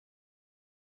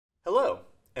Hello,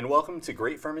 and welcome to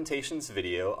Great Fermentation's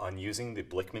video on using the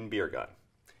Blichmann BeerGun.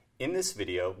 In this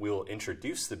video, we will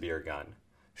introduce the BeerGun,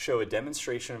 show a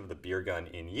demonstration of the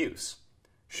BeerGun in use,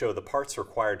 show the parts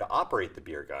required to operate the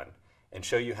BeerGun, and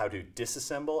show you how to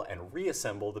disassemble and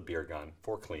reassemble the BeerGun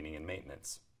for cleaning and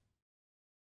maintenance.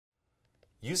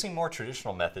 Using more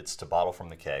traditional methods to bottle from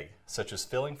the keg, such as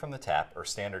filling from the tap or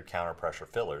standard counter pressure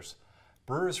fillers,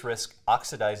 brewers risk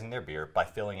oxidizing their beer by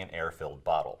filling an air-filled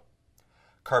bottle.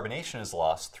 Carbonation is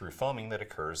lost through foaming that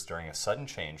occurs during a sudden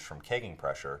change from kegging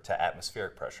pressure to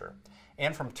atmospheric pressure,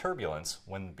 and from turbulence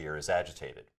when the beer is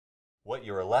agitated. What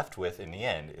you are left with in the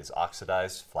end is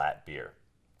oxidized, flat beer.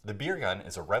 The BeerGun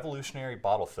is a revolutionary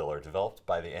bottle filler developed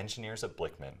by the engineers at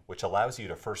Blichmann, which allows you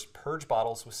to first purge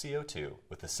bottles with CO2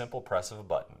 with the simple press of a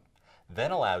button, then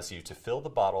allows you to fill the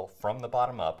bottle from the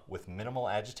bottom up with minimal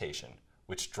agitation,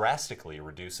 which drastically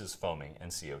reduces foaming and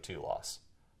CO2 loss.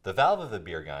 The valve of the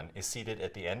BeerGun is seated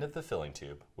at the end of the filling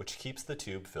tube, which keeps the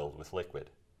tube filled with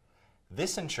liquid.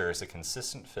 This ensures a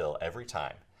consistent fill every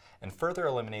time, and further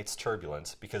eliminates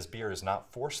turbulence because beer is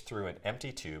not forced through an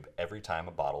empty tube every time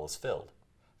a bottle is filled.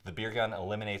 The BeerGun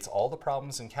eliminates all the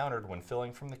problems encountered when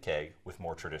filling from the keg with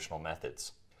more traditional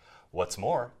methods. What's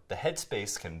more, the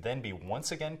headspace can then be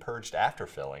once again purged after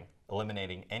filling,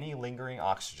 eliminating any lingering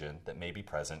oxygen that may be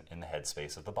present in the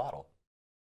headspace of the bottle.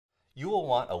 You will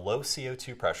want a low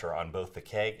CO2 pressure on both the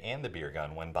keg and the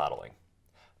BeerGun when bottling.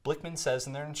 Blichmann says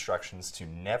in their instructions to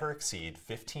never exceed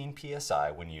 15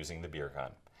 psi when using the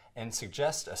BeerGun, and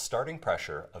suggest a starting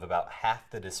pressure of about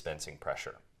half the dispensing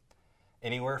pressure.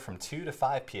 Anywhere from 2 to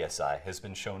 5 psi has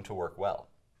been shown to work well.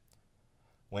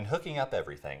 When hooking up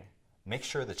everything, make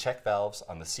sure the check valves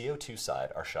on the CO2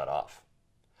 side are shut off.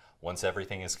 Once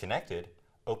everything is connected,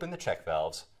 open the check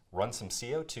valves, run some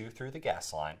CO2 through the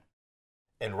gas line,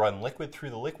 and run liquid through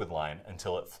the liquid line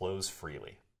until it flows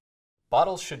freely.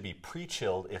 Bottles should be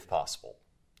pre-chilled if possible.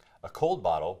 A cold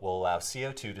bottle will allow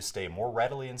CO2 to stay more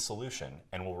readily in solution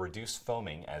and will reduce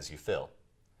foaming as you fill.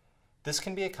 This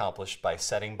can be accomplished by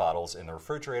setting bottles in the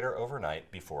refrigerator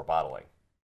overnight before bottling.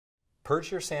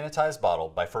 Purge your sanitized bottle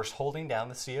by first holding down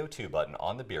the CO2 button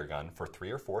on the BeerGun for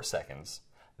 3 or 4 seconds,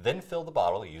 then fill the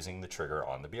bottle using the trigger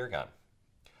on the BeerGun.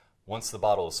 Once the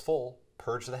bottle is full,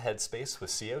 purge the headspace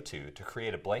with CO2 to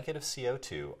create a blanket of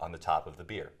CO2 on the top of the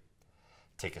beer.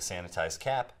 Take a sanitized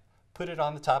cap, put it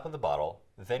on the top of the bottle,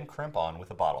 then crimp on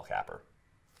with a bottle capper.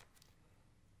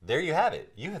 There you have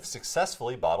it. You have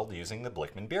successfully bottled using the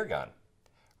Blichmann BeerGun.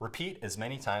 Repeat as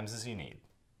many times as you need.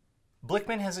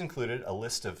 Blichmann has included a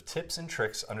list of tips and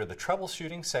tricks under the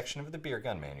troubleshooting section of the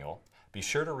BeerGun manual. Be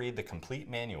sure to read the complete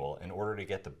manual in order to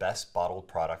get the best bottled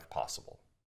product possible.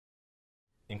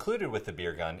 Included with the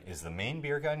BeerGun is the main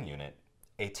BeerGun unit,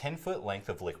 a 10-foot length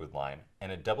of liquid line,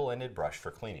 and a double-ended brush for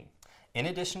cleaning. In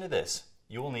addition to this,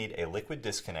 you will need a liquid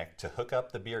disconnect to hook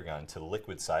up the BeerGun to the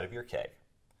liquid side of your keg,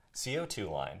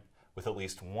 CO2 line with at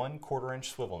least 1 1/4-inch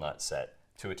swivel nut set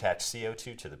to attach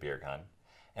CO2 to the BeerGun,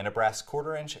 and a brass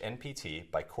 1/4-inch NPT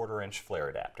by 1/4-inch flare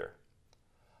adapter.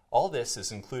 All this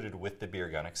is included with the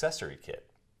BeerGun accessory kit.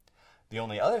 The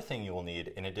only other thing you will need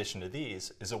in addition to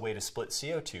these is a way to split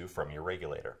CO2 from your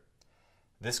regulator.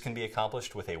 This can be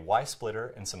accomplished with a Y-splitter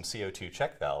and some CO2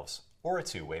 check valves, or a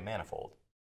 2-way manifold.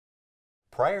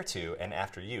 Prior to and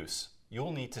after use, you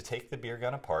will need to take the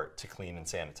BeerGun apart to clean and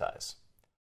sanitize.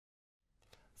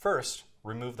 First,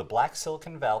 remove the black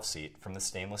silicone valve seat from the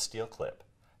stainless steel clip,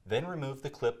 then remove the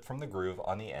clip from the groove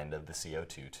on the end of the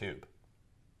CO2 tube.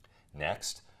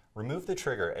 Next, remove the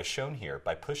trigger as shown here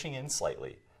by pushing in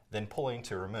slightly, then pulling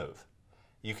to remove.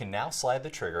 You can now slide the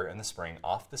trigger and the spring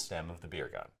off the stem of the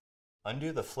BeerGun.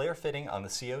 Undo the flare fitting on the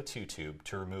CO2 tube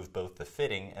to remove both the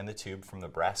fitting and the tube from the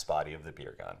brass body of the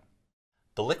BeerGun.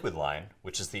 The liquid line,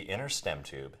 which is the inner stem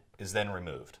tube, is then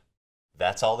removed.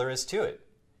 That's all there is to it.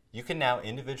 You can now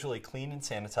individually clean and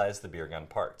sanitize the BeerGun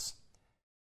parts.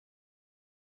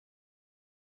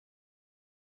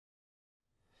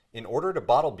 In order to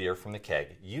bottle beer from the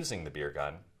keg using the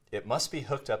BeerGun, it must be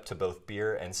hooked up to both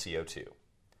beer and CO2.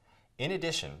 In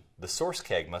addition, the source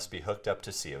keg must be hooked up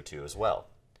to CO2 as well.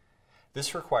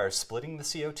 This requires splitting the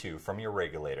CO2 from your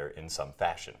regulator in some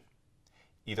fashion.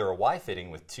 Either a Y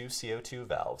fitting with 2 CO2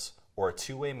 valves or a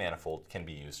 2-way manifold can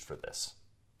be used for this.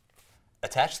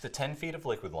 Attach the 10 feet of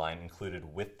liquid line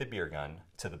included with the BeerGun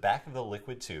to the back of the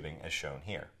liquid tubing as shown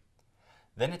here.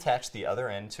 Then attach the other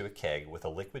end to a keg with a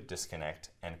liquid disconnect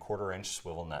and 1/4-inch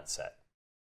swivel nut set.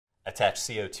 Attach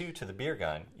CO2 to the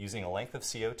BeerGun using a length of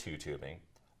CO2 tubing,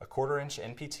 a 1/4-inch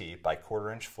NPT by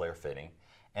 1/4-inch flare fitting,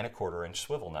 and a 1/4-inch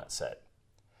swivel nut set.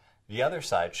 The other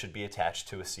side should be attached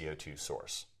to a CO2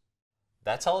 source.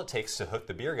 That's all it takes to hook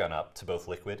the BeerGun up to both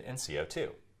liquid and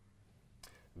CO2.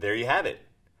 There you have it.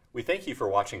 We thank you for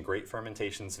watching Great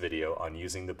Fermentation's video on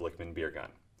using the Blichmann BeerGun.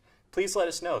 Please let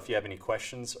us know if you have any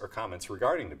questions or comments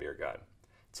regarding the BeerGun.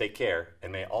 Take care,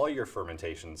 and may all your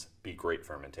fermentations be great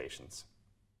fermentations.